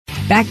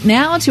Back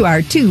now to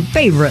our two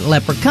favorite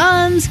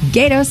leprechauns,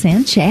 Gatos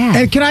and Chad.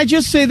 And can I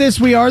just say this?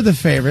 We are the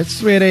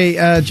favorites. We had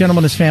a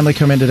gentleman and his family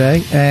come in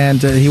today,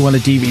 and he won a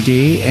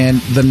DVD,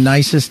 and the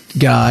nicest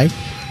guy,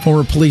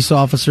 former police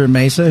officer in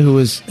Mesa, who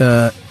was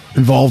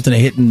involved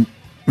in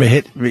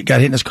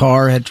got hit in his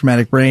car, had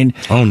traumatic brain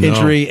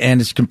injury,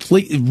 and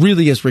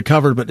really is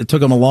recovered, but it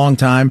took him a long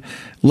time.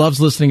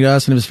 Loves listening to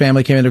us, and his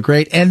family came into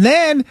great. And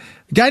then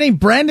a guy named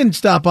Brendan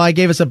stopped by,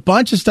 gave us a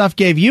bunch of stuff,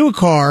 gave you a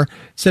car,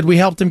 said we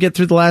helped him get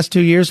through the last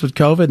 2 years with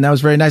COVID, and that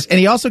was very nice. And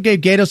he also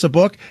gave Gatos a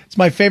book. It's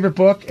my favorite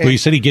book. Well, you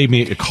said he gave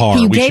me a car.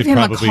 You gave him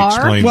a car?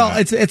 Explain well,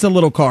 that. it's a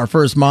little car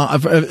for his mom, a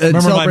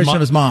celebration of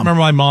his mom. Remember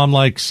my mom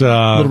likes,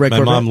 my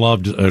Corvette? mom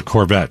loved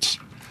Corvettes.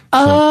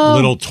 Oh,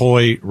 little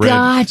toy red.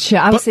 Gotcha.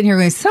 I was sitting here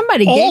going,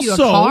 somebody gave you a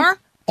car?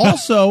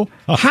 Also,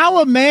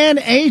 how a man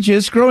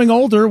ages, growing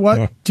older,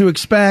 what to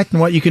expect and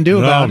what you can do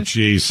about it. Oh,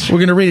 jeez. We're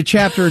going to read a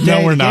chapter a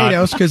day we're of not.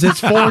 Gatos because it's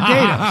for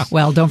Gatos.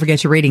 Well, don't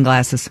forget your reading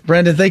glasses.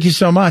 Brendan, thank you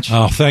so much.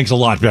 Oh, thanks a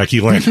lot,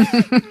 Becky Lynn.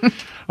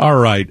 All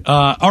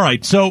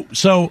right. So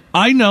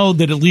I know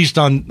that at least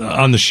on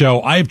the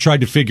show, I have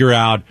tried to figure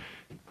out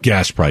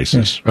gas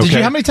prices.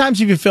 Okay. How many times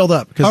have you filled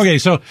up? Okay,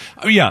 so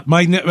yeah,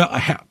 my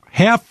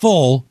half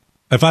full.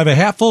 If I have a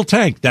half full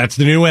tank, that's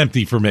the new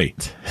empty for me.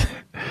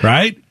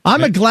 Right?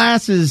 I'm a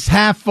glass is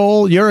half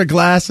full. You're a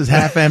glass is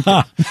half empty.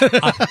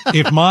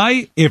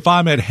 If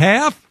I'm at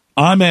half,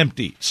 I'm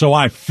empty. So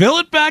I fill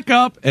it back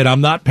up, and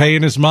I'm not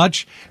paying as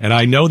much. And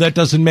I know that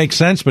doesn't make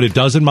sense, but it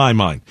does in my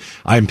mind.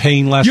 I'm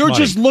paying less money. You're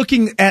just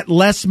looking at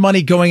less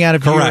money going out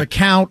of your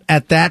account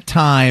at that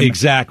time.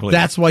 Exactly.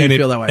 That's why you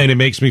feel that way. And it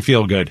makes me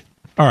feel good.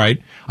 All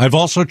right. I've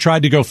also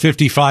tried to go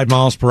 55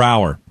 miles per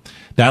hour.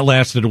 That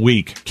lasted a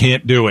week.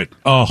 Can't do it.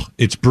 Oh,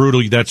 it's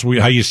brutal. That's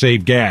how you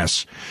save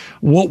gas.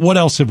 What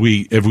else have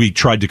we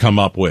tried to come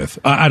up with?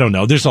 I don't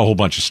know. There's a whole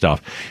bunch of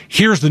stuff.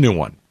 Here's the new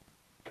one.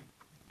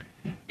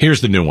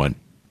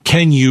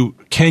 Can you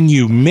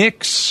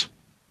mix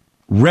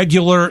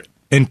regular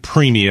and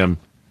premium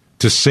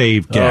to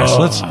save gas?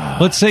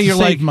 Let's say you're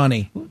save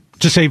money.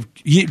 To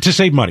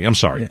save money. I'm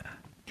sorry. Yeah.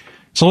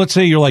 So let's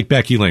say you're like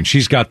Becky Lynn.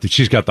 She's got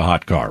the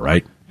hot car,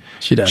 right?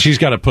 She does. She's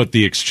got to put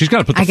the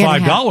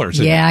 $5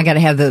 in. Yeah, I got to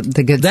have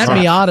the good that stuff.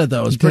 Miata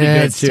though is pretty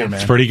good too, man.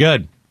 It's pretty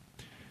good.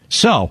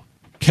 So,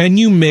 can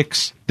you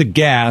mix the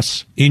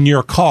gas in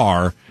your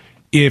car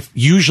if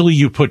usually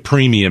you put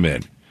premium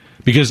in?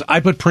 Because I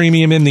put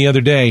premium in the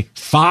other day,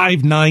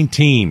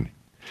 $5.19.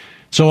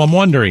 So I'm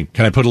wondering,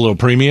 can I put a little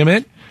premium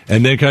in,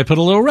 and then can I put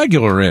a little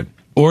regular in?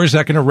 Or is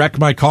that going to wreck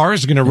my car?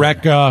 Is it going to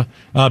wreck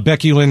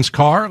Becky Lynn's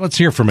car? Let's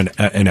hear from an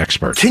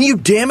expert. Can you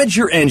damage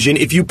your engine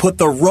if you put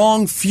the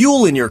wrong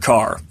fuel in your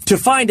car? To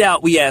find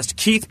out, we asked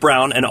Keith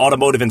Brown, an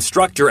automotive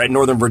instructor at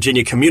Northern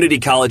Virginia Community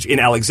College in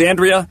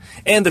Alexandria,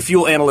 and the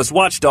fuel analyst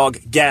watchdog,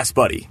 Gas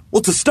Buddy.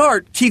 Well, to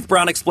start, Keith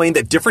Brown explained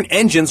that different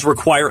engines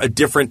require a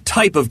different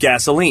type of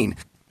gasoline.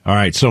 All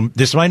right, so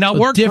this might not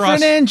work for us.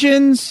 Different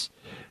engines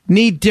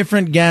need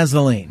different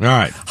gasoline. All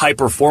right.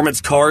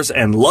 High-performance cars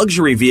and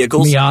luxury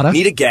vehicles Miata.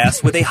 need a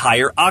gas with a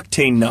higher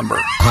octane number.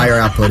 Higher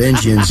output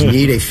engines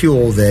need a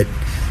fuel that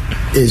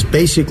is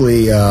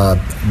basically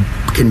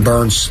can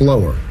burn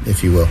slower,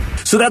 if you will.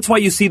 So that's why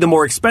you see the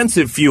more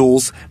expensive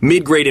fuels,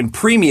 mid-grade and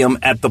premium,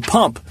 at the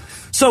pump.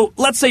 So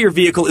let's say your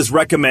vehicle is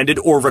recommended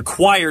or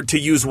required to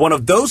use one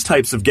of those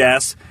types of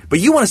gas,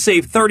 but you want to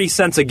save 30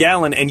 cents a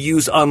gallon and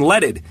use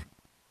unleaded.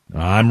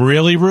 I'm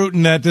really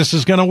rooting that this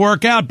is going to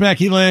work out,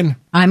 Becky Lynn.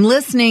 I'm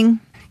listening.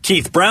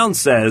 Keith Brown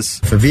says,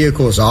 if a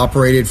vehicle is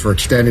operated for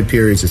extended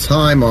periods of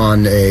time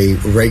on a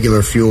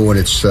regular fuel when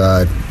it's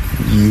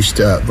used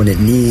when it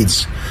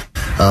needs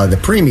the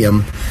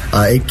premium,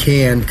 it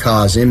can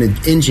cause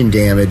engine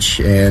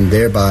damage and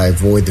thereby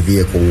void the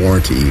vehicle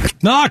warranty.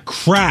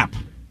 Crap.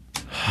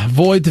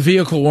 Void the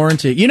vehicle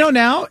warranty. You know,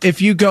 now,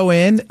 if you go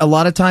in, a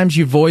lot of times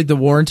you void the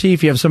warranty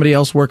if you have somebody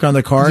else work on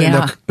the car.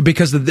 Yeah. And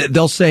because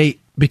they'll say,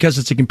 because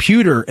it's a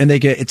computer and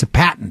it's a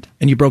patent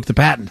and you broke the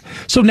patent.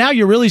 So now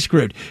you're really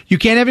screwed. You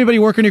can't have anybody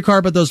work on your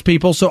car but those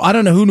people. So I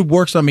don't know who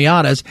works on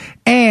Miatas.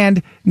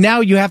 And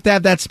now you have to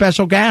have that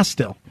special gas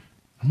still.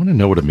 I want to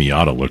know what a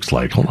Miata looks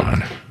like. Hold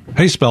on. How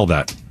do you spell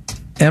that?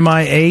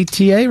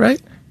 Miata,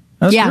 right?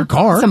 That's your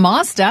car. It's a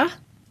Mazda.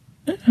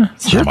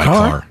 It's your my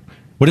car.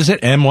 What is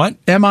it? M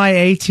what?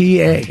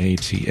 Miata.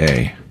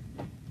 ATA.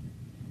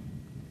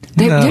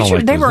 They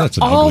were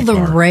all the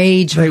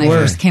rage when they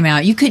first came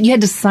out. You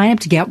had to sign up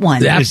to get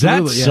one. Is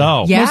that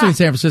so? Yeah. Mostly in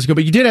San Francisco,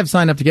 but you did have to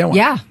sign up to get one.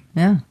 Yeah.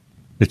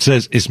 It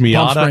says, is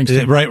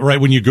Miata, right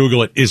when you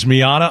Google it, is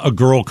Miata a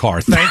girl car?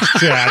 Thanks,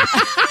 Chad.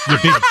 You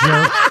big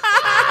jerk.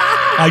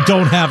 I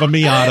don't have a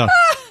Miata.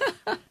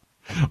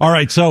 All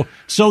right, so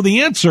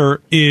the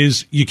answer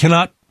is you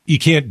can't,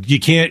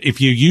 if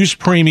you use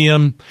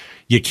premium,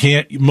 you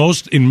can't,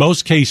 in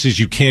most cases,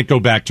 you can't go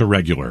back to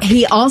regular.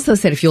 He also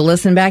said, if you'll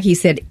listen back, he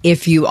said,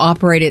 if you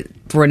operate it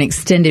for an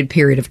extended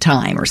period of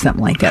time or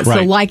something like that.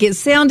 Right. So, it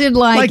sounded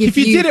like if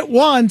you did it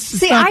once.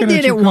 See, I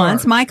did it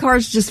once. My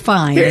car's just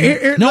fine.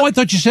 No, I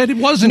thought you said it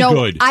wasn't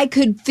good. I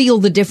could feel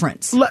the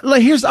difference. I'm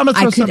going to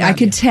throw something I out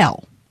could here.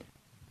 tell.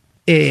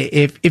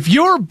 if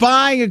you're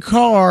buying a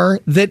car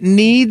that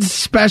needs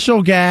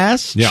special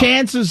gas,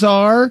 chances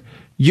are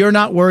you're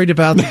not worried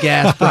about the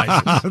gas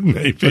prices.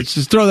 Maybe. Let's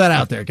just throw that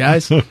out there,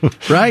 guys.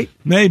 Right?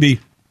 Maybe.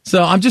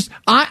 So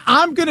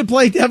I'm going to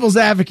play devil's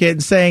advocate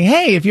and saying,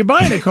 hey, if you're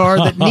buying a car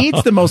that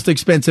needs the most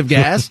expensive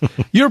gas,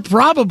 you're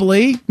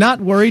probably not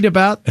worried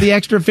about the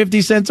extra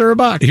 50 cents or a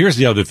buck. Here's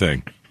the other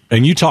thing.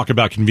 And you talk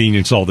about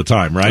convenience all the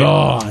time, right?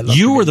 Oh,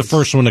 you were the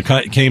first one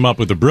that came up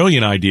with a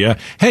brilliant idea.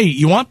 Hey,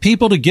 you want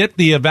people to get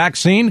the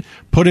vaccine?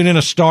 Put it in a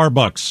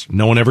Starbucks.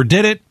 No one ever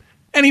did it.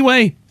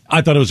 Anyway,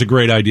 I thought it was a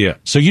great idea.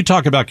 So you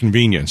talk about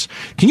convenience.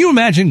 Can you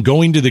imagine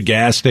going to the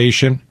gas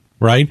station,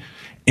 right?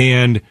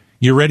 And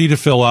you're ready to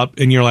fill up,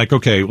 and you're like,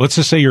 okay, let's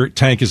just say your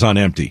tank is on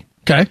empty.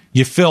 Okay.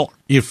 You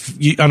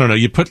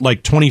you put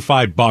like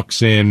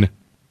 $25 in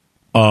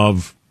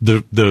of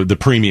the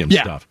premium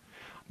stuff.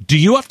 Do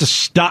you have to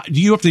stop?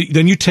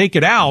 Then you take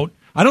it out?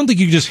 I don't think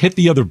you can just hit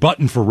the other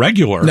button for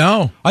regular.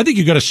 No. I think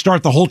you got to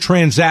start the whole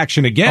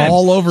transaction again.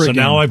 All over again. So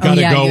now I've got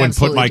to go and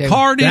put my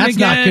card in again. That's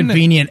not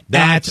convenient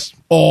at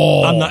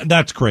all.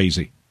 That's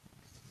crazy.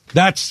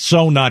 That's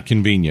so not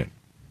convenient.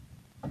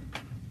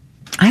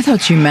 I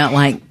thought you meant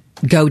like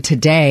go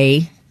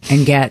today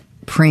and get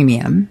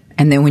premium.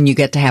 And then when you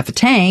get to half a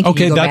tank,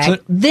 okay, you go back,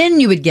 then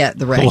you would get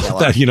the regular.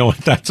 Well, you know what?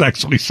 That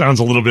actually sounds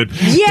a little bit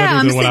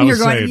better than what I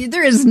was saying.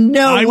 There is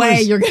no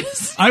way you're going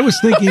to... I was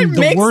thinking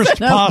the worst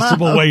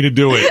possible way to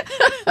do it.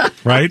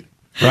 Right?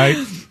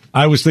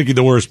 I was thinking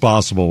the worst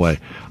possible way.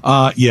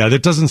 That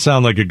doesn't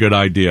sound like a good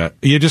idea.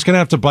 You're just going to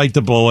have to bite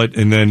the bullet,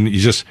 and then you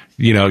just,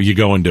 you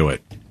go and do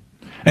it.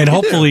 And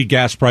hopefully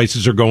gas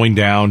prices are going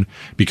down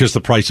because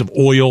the price of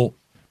oil...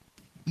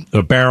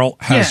 a barrel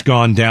has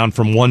gone down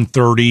from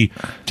 130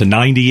 to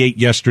 98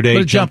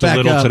 yesterday. Jumped a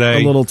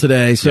little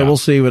today. So we'll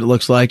see what it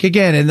looks like.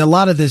 Again, and a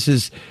lot of this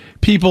is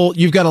people,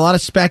 you've got a lot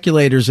of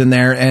speculators in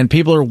there, and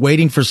people are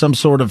waiting for some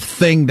sort of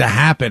thing to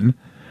happen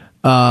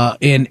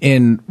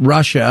in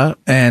Russia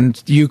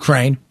and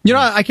Ukraine.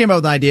 I came up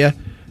with an idea.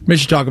 We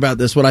should talk about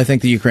this, what I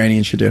think the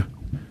Ukrainians should do.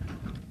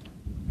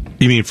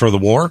 You mean for the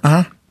war?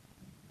 Uh-huh.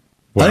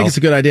 Well, I think it's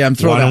a good idea.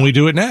 Why don't we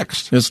do it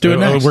next? Let's do it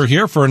next. We're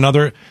here for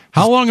another...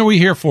 How long are we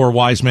here for,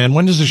 Wise Man?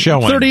 When does the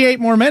show end? 38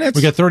 more minutes.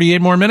 We got 38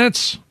 more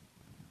minutes?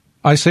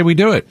 I say we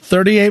do it.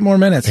 38 more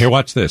minutes. Here,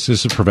 watch this.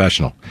 This is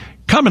professional.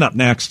 Coming up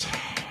next,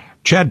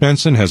 Chad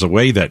Benson has a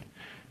way that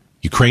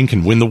Ukraine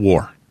can win the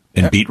war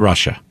and beat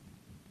Russia.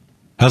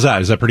 How's that?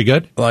 Is that pretty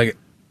good? I like it.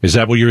 Is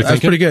that what you were thinking?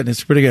 That's pretty good.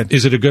 It's pretty good.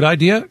 Is it a good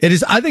idea? It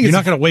is. I think you're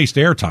not going to waste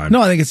airtime.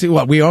 No, I think it's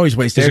what we always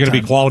waste airtime. Is it going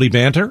to be quality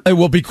banter? It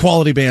will be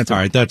quality banter. All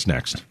right, that's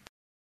next.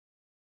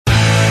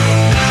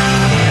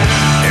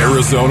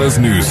 Arizona's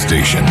news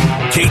station,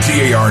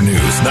 KTAR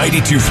News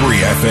 92.3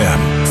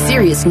 FM.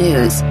 Serious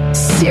news,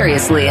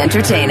 seriously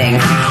entertaining.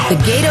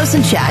 The Gatos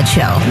and Chad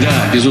Show.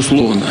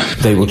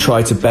 They will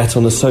try to bet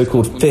on the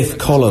so-called fifth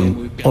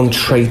column, on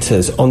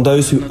traitors, on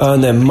those who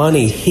earn their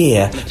money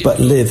here but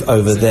live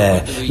over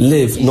there.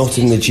 Live not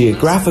in the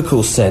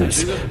geographical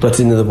sense, but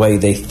in the way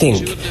they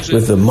think,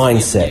 with the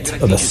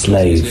mindset of a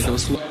slave.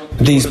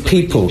 These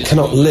people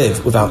cannot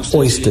live without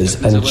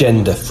oysters and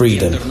gender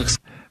freedom.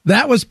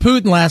 That was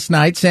Putin last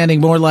night, sounding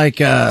more like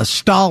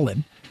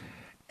Stalin.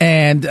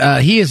 And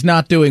he is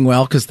not doing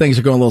well because things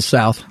are going a little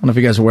south. I don't know if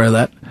you guys are aware of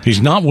that. He's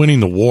not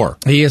winning the war.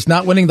 He is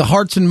not winning the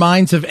hearts and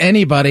minds of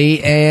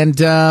anybody, and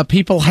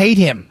people hate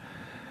him.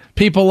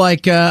 People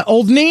like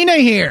old Nina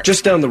here.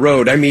 Just down the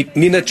road, I meet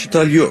Nina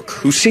Chitalyuk,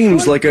 who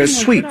seems like a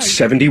sweet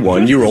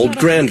 71-year-old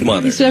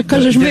grandmother.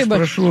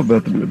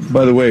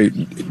 By the way,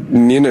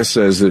 Nina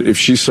says that if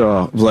she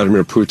saw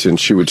Vladimir Putin,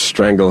 she would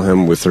strangle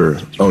him with her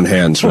own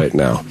hands right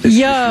now.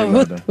 I'm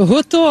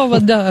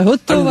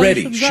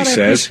ready, she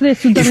says.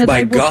 If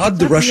by God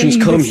the Russians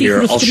come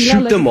here, I'll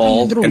shoot them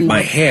all, and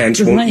my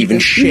hands won't even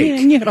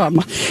shake.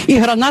 I'll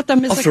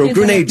throw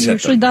grenades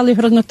at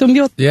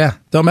them. Yeah,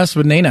 don't mess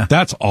with Nina.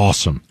 That's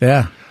awesome.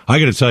 Yeah. I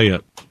got to tell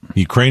you,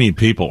 Ukrainian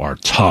people are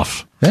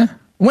tough. Yeah.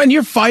 When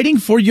you're fighting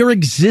for your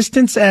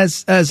existence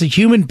as a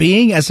human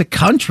being, as a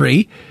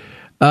country,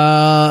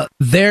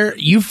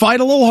 you fight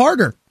a little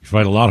harder. You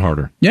fight a lot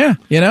harder. Yeah,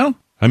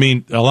 I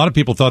mean, a lot of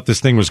people thought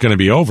this thing was going to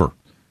be over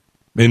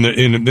in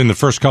the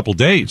first couple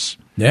days.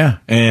 Yeah.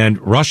 And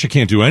Russia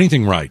can't do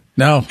anything right.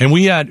 No. And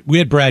we had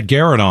Brad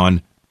Garrett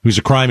on, who's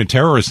a crime and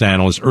terrorist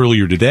analyst,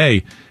 earlier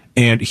today,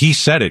 and he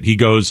said it. He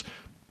goes,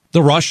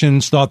 the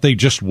Russians thought they'd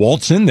just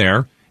waltz in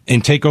there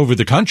and take over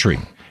the country.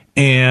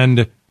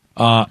 And,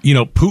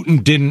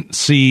 Putin didn't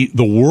see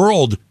the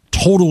world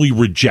totally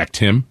reject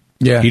him.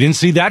 Yeah. He didn't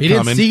see that coming. He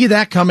didn't see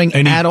that coming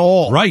at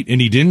all. Right. And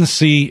he didn't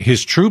see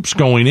his troops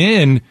going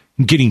in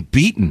and getting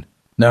beaten.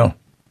 No.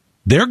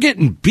 They're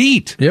getting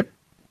beat. Yep.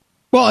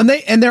 Well,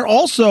 and they're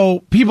also,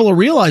 people are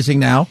realizing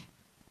now,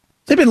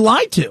 they've been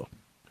lied to.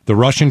 The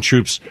Russian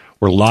troops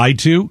were lied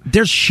to.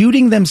 They're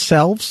shooting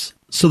themselves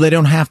so they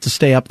don't have to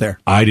stay up there.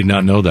 I did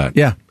not know that.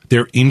 Yeah.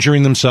 They're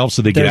injuring themselves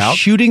so they get out? They're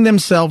shooting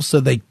themselves so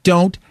they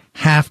don't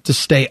have to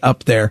stay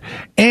up there.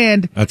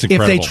 And that's if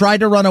incredible. they try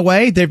to run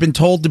away, they've been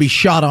told to be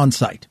shot on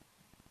sight.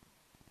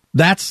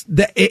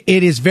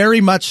 It is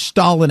very much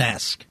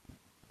Stalin-esque.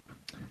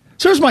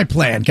 So here's my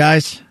plan,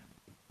 guys.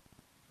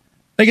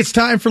 I think it's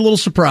time for a little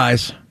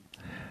surprise.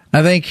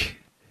 I think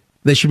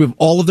they should move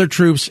all of their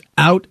troops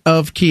out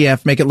of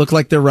Kiev, make it look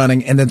like they're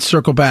running, and then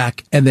circle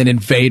back and then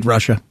invade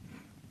Russia.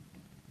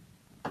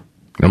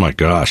 Oh, my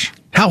gosh.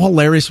 How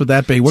hilarious would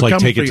that be? It's like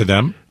take it to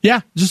them?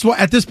 Yeah, just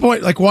at this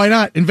point, like, why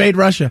not invade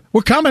Russia?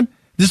 We're coming.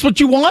 Is this what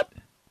you want?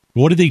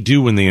 What do they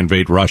do when they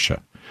invade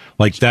Russia?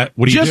 Like that,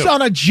 what do you do? Just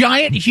on a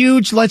giant,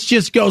 huge, let's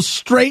just go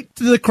straight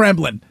to the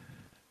Kremlin.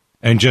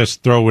 And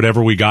just throw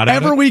whatever we got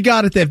at it? We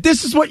got it there. If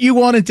this is what you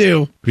want to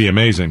do. Be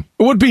amazing.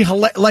 It would be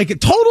like a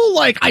total,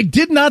 I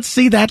did not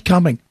see that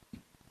coming.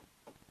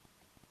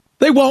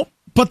 They won't.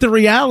 But the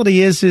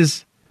reality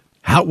is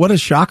what a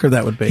shocker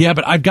that would be. Yeah,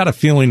 but I've got a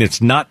feeling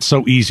it's not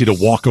so easy to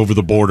walk over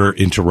the border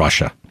into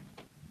Russia.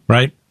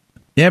 Right?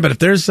 Yeah, but if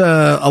there's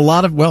a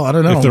lot of, I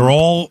don't know. If they're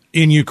all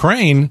in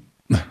Ukraine,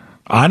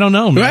 I don't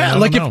know,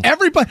 man. If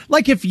everybody,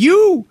 if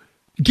you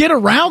get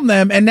around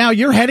them and now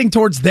you're heading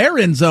towards their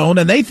end zone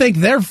and they think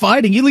they're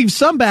fighting, you leave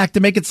some back to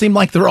make it seem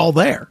like they're all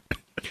there.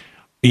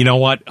 You know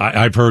what?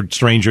 I've heard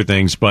stranger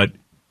things, but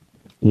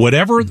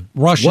whatever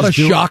Russia's doing... What a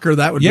shocker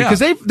that would be. Because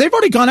they've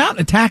already gone out and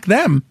attacked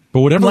them.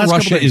 But whatever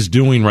Russia is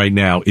doing right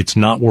now, it's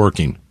not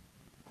working.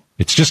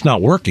 It's just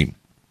not working.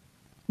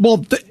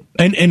 Well,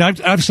 and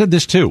I've said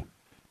this too.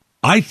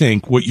 I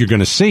think what you're going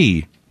to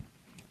see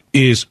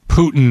is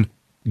Putin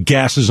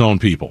gas his own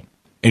people.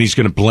 And he's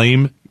going to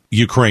blame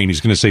Ukraine.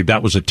 He's going to say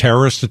that was a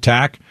terrorist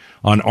attack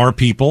on our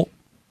people.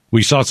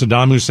 We saw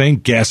Saddam Hussein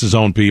gas his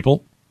own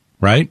people,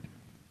 right?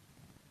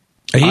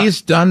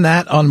 He's done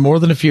that on more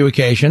than a few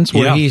occasions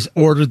where he's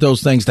ordered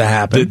those things to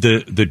happen.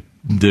 The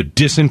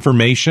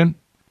disinformation,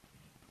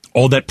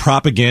 all that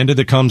propaganda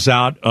that comes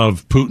out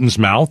of Putin's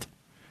mouth,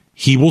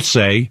 he will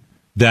say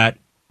that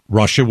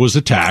Russia was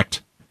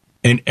attacked,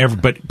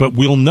 but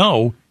we'll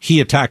know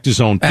he attacked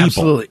his own people.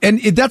 Absolutely, and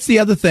that's the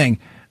other thing.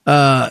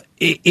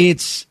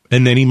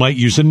 And then he might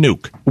use a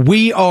nuke.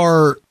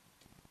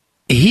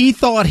 He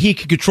thought he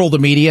could control the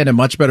media in a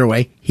much better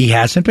way. He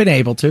hasn't been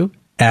able to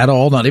at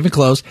all, not even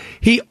close.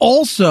 He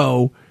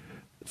also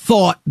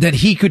thought that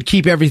he could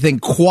keep everything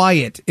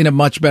quiet in a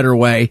much better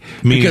way.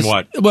 Meaning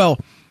what? Well,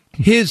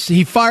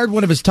 he fired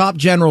one of his top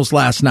generals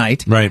last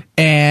night. Right.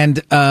 And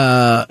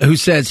who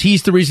says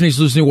he's the reason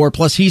he's losing the war,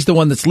 plus he's the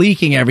one that's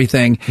leaking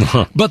everything.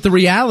 But the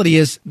reality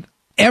is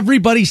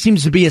everybody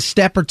seems to be a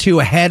step or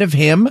two ahead of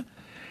him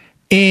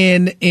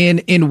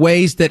in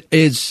ways that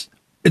it's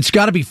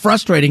got to be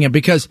frustrating him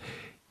because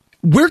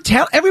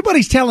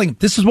everybody's telling him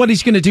this is what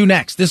he's going to do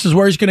next. This is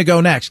where he's going to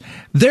go next.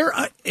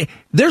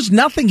 There's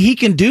nothing he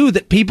can do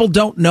that people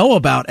don't know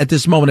about at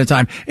this moment in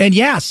time. And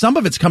yeah, some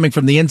of it's coming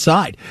from the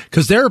inside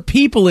because there are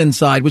people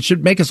inside, which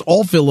should make us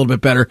all feel a little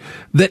bit better,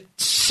 that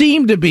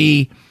seem to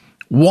be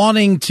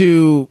wanting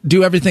to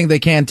do everything they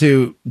can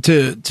to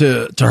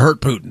hurt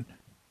Putin.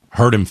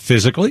 Hurt him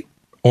physically?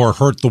 Or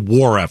hurt the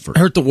war effort?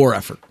 Hurt the war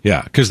effort.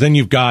 Yeah, because then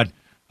you've got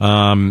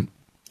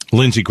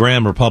Lindsey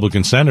Graham,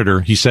 Republican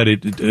senator. He said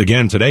it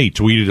again today,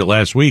 tweeted it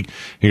last week.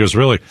 He goes,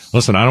 really,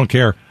 listen, I don't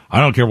care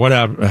how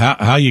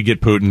you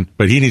get Putin,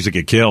 but he needs to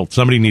get killed.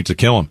 Somebody needs to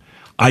kill him.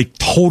 I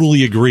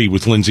totally agree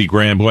with Lindsey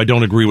Graham, who I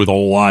don't agree with a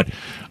whole lot.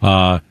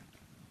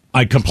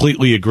 I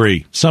completely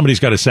agree. Somebody's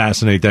got to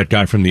assassinate that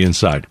guy from the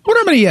inside. What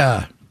how many,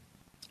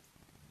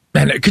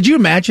 man, could you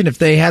imagine if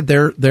they had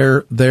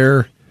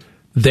their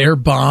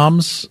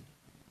bombs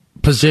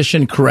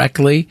positioned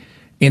correctly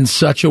in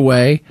such a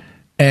way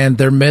and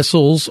their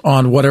missiles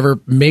on whatever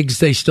MiGs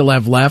they still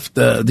have left,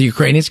 the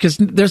Ukrainians, because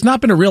there's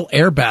not been a real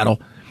air battle.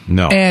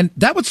 No. And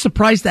that would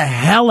surprise the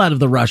hell out of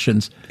the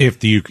Russians if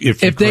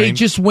they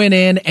just went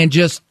in and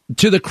just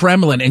to the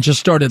Kremlin and just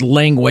started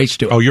laying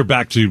waste to it. Oh, you're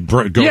back to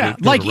go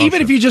to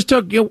even if you just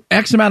took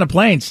X amount of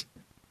planes,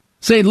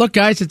 say, look,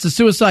 guys, it's a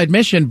suicide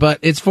mission, but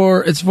it's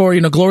for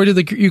glory to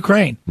the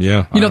Ukraine.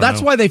 Yeah,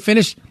 that's why they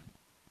finished.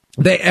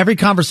 Every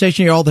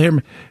conversation you all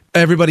hear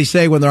everybody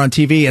say when they're on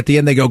TV, at the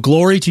end they go,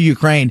 glory to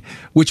Ukraine,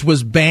 which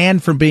was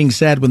banned from being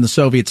said when the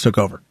Soviets took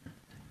over.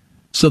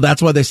 So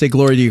that's why they say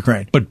glory to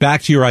Ukraine. But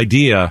back to your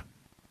idea,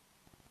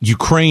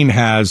 Ukraine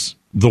has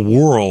the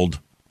world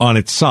on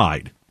its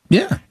side.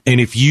 Yeah. And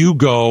if you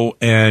go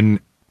and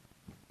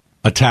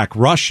attack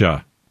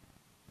Russia,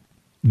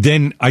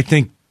 then I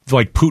think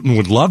Putin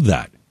would love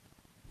that.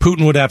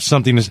 Putin would have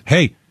something to say,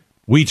 hey,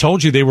 we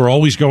told you they were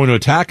always going to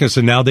attack us,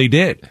 and now they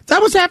did.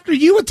 That was after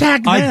you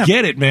attacked them. I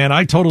get it, man.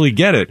 I totally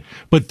get it.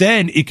 But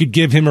then it could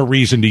give him a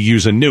reason to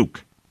use a nuke.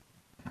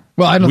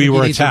 Well, I don't think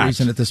he needs a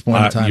reason at this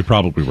point in time. You're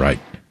probably right.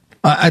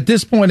 At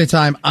this point in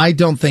time, I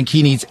don't think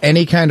he needs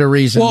any kind of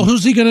reason. Well,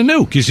 who's he going to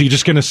nuke? Is he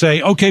just going to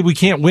say, okay, we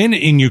can't win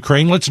in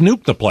Ukraine, let's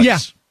nuke the place? Yeah.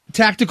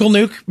 Tactical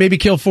nuke, maybe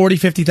kill 40,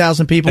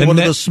 50,000 people. And one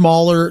of those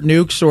smaller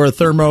nukes or a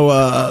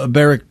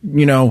thermobaric,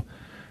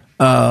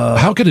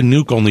 how could a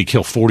nuke only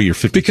kill 40 or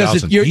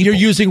 50,000 people? Because you're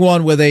using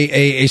one with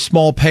a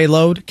small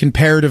payload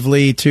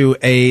comparatively to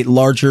a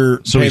larger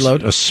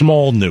payload. A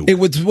small nuke. It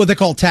was what they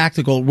call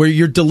tactical, where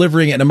you're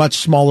delivering it in a much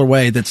smaller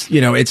way. That's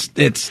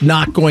it's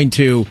not going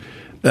to.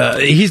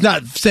 He's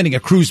not sending a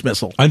cruise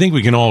missile. I think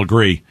we can all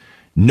agree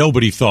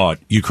nobody thought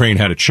Ukraine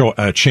had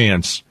a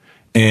chance.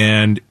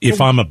 And if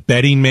I'm a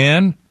betting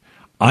man,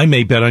 I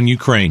may bet on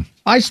Ukraine.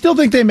 I still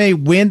think they may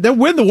win. They'll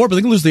win the war, but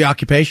they can lose the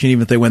occupation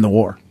even if they win the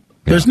war.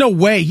 There's no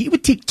way. He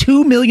would take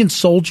 2 million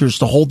soldiers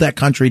to hold that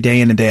country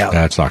day in and day out.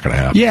 That's not going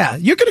to happen. Yeah,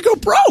 you're going to go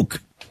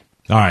broke.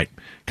 All right.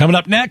 Coming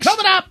up next.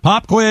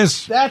 Pop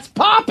quiz. That's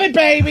popping,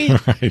 baby. All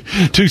right.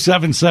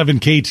 277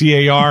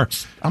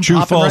 KTAR.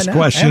 True, false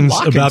questions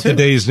about the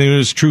day's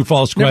news. True,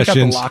 false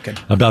questions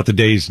about the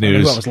day's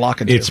news.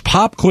 It's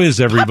pop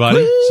quiz,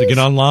 everybody. So get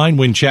online,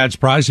 win Chad's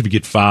prize if you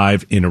get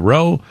 5 in a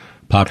row.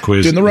 Pop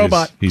quiz. Doing the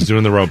robot. He's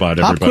doing the robot,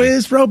 everybody. Pop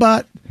quiz,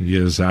 robot. He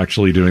is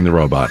actually doing the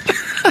robot.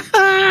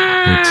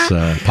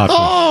 It's pop quiz.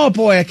 Oh,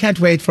 boy, I can't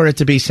wait for it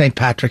to be St.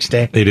 Patrick's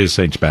Day. It is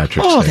St.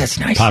 Patrick's Day. Oh, that's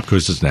nice. Pop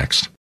quiz is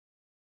next.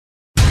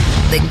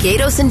 The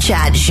Gatos and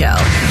Chad Show.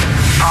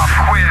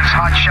 Pop quiz,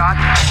 hot shot.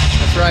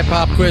 That's right,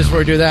 pop quiz. Before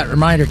we do that,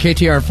 reminder,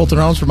 KTR Fulton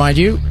Homes remind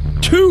you,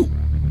 2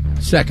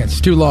 seconds,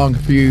 too long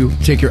for you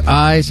to take your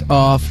eyes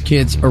off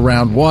kids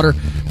around water.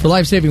 For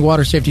life-saving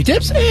water safety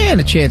tips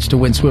and a chance to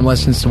win swim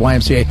lessons to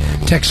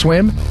YMCA, text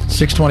SWIM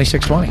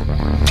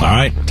 620-620. All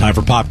right, time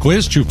for pop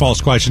quiz. True,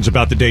 false questions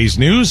about the day's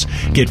news.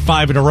 Get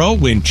 5 in a row,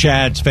 win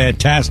Chad's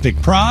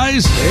fantastic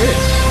prize.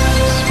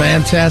 It's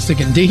fantastic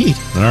indeed.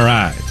 All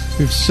right.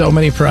 We have so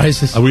many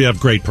prizes. We have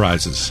great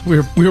prizes.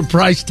 We're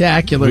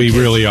price-tacular. We kids.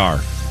 really are.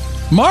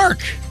 Mark.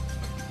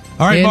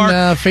 All right, in,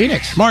 Mark.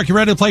 Phoenix. Mark, you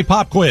ready to play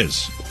pop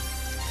quiz?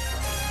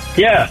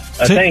 Yeah,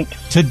 I think.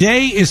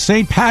 Today is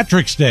St.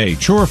 Patrick's Day.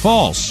 True or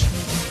false?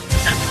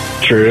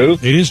 True.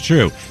 It is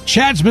true.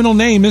 Chad's middle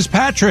name is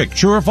Patrick.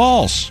 True or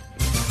false?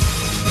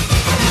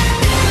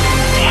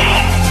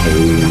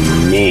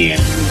 Man.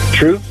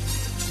 True.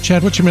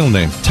 Chad, what's your middle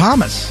name?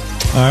 Thomas.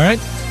 All right.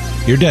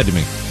 You're dead to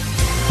me.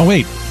 Oh,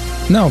 wait.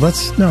 No,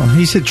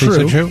 he said true. He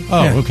said true?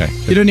 Oh, yeah. Okay.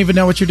 You don't even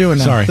know what you're doing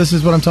now. Sorry. This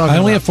is what I'm talking about. I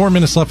only have 4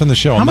 minutes left in the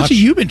show. How much have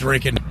you been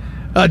drinking?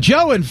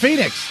 Joe in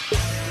Phoenix.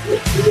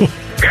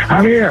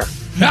 I'm here.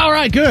 All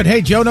right, good.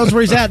 Hey, Joe knows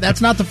where he's at.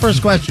 That's not the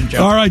first question,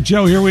 Joe. All right,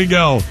 Joe, here we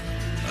go.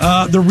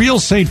 The real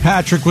St.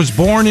 Patrick was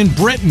born in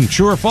Britain.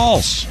 True or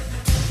false?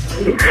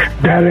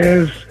 That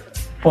is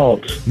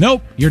false.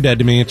 Nope. You're dead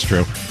to me. It's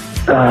true.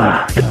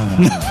 I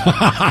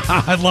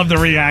love the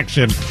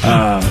reaction.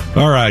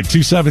 All right,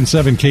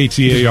 277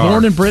 KTAR.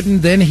 Born in Britain,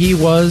 then he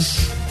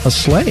was a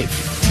slave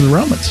to the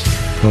Romans.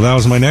 Well, that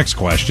was my next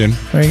question.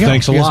 There you go.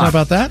 Thanks a lot. lot. Know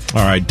about that?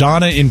 All right,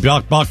 Donna in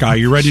Buckeye,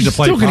 you ready to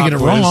play Still going to get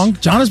it wrong.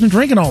 John has been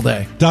drinking all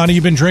day. Donna,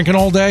 you been drinking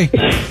all day?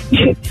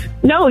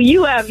 No,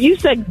 you have. You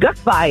said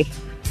Guckby.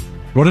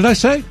 What did I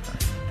say?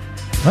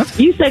 What?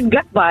 You said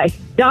Guckby.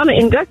 Donna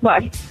in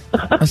Guckby.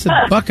 I said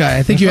Buckeye.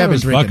 I think you have been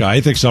drinking. Buckeye.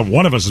 I think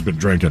one of us has been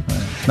drinking.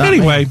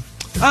 Anyway,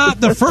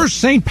 the first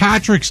St.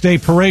 Patrick's Day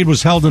parade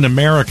was held in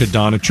America,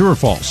 Donna. True or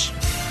false?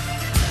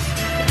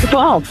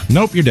 False.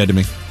 Nope, you're dead to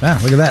me. Ah,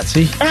 look at that.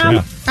 See?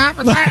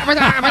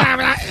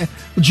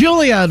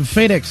 Julia in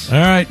Phoenix. All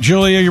right,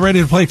 Julia, you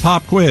ready to play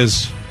pop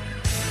quiz?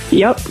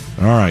 Yep.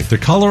 All right. The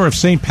color of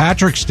St.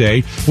 Patrick's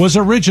Day was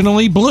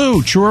originally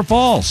blue. True or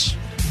false?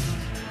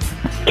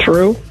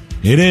 True.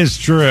 It is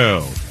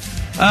true.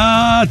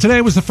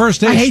 Today was the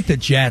first day. I hate the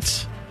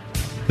Jets.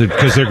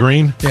 Because they're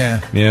green?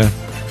 Yeah. Yeah.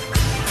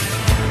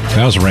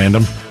 That was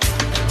random.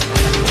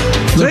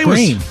 Today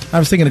green. I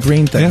was thinking of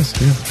green things.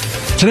 Yeah.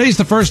 Today's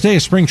the first day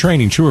of spring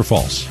training. True or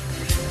false?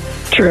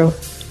 True.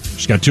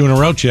 Just got 2 in a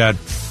row, Chad.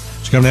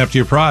 Just coming after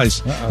your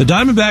prize. Uh-oh. The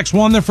Diamondbacks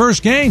won their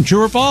first game.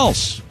 True or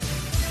false?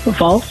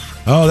 False.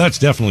 Oh, that's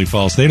definitely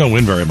false. They don't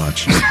win very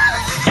much.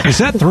 Is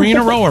that 3 in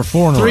a row or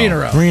 4 in a row? 3 in a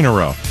row. 3 in a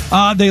row.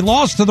 They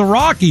lost to the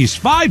Rockies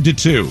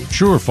 5-2.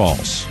 True or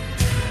false?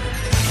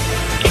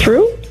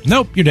 True.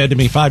 Nope, you're dead to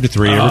me.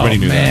 5-3. Everybody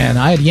knew that. Man,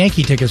 I had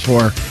Yankee tickets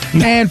for her.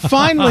 And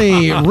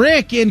finally,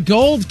 Rick in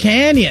Gold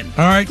Canyon.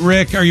 All right,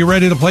 Rick, are you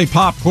ready to play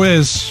pop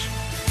quiz?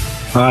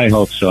 I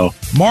hope so.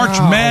 March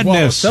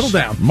Madness. Whoa, settle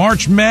down.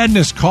 March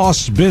Madness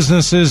costs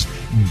businesses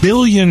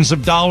billions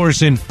of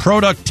dollars in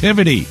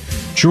productivity.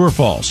 True or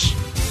false?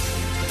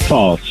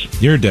 False.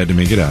 You're dead to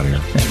me. Get out of here.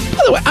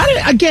 By the way,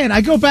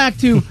 I go back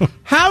to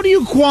how do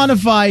you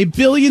quantify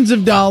billions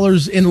of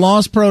dollars in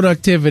lost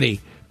productivity?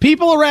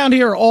 People around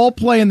here are all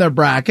playing their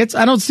brackets.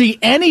 I don't see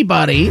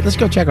anybody. Let's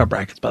go check our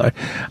brackets, by the way.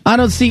 I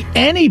don't see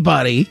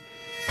anybody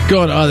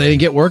going, oh, they didn't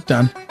get work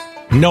done.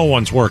 No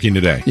one's working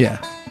today. Yeah.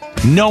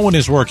 No one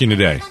is working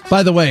today.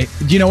 By the way,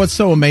 do you know what's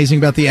so amazing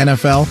about the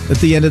NFL? At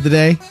the end of the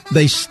day,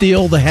 they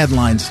steal the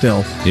headlines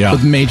still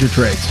with major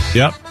trades.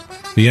 Yep.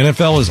 The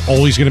NFL is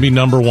always going to be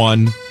number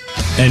one,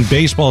 and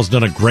baseball's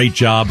done a great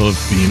job of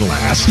being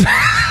last.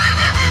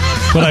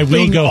 But I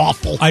will go.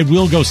 Awful. I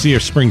will go see a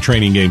spring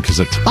training game because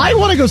I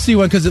want to go see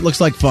one because it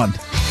looks like fun.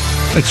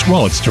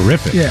 It's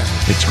terrific. Yeah,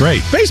 it's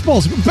great. Baseball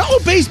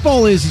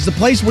is a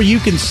place where you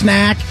can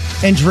snack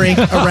and drink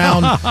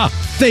around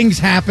things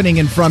happening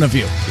in front of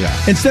you. Yeah.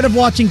 Instead of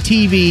watching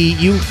TV,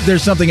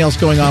 there's something else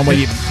going on where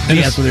you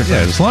dance with your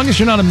friends. Yeah, as long as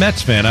you're not a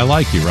Mets fan, I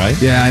like you,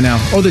 right? Yeah, I know.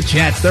 Oh, the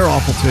Jets, they're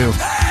awful too.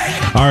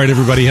 All right,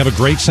 everybody, have a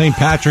great St.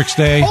 Patrick's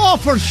Day. Oh,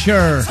 for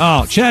sure.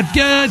 Oh, Chad,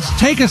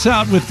 take us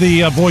out with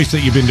the voice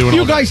that you've been doing all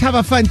You day. guys have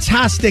a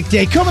fantastic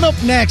day. Coming up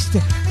next,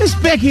 Miss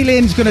Becky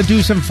Lynn's going to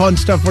do some fun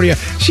stuff for you.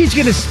 She's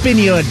going to spin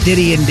you a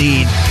ditty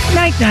indeed.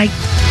 Night, night.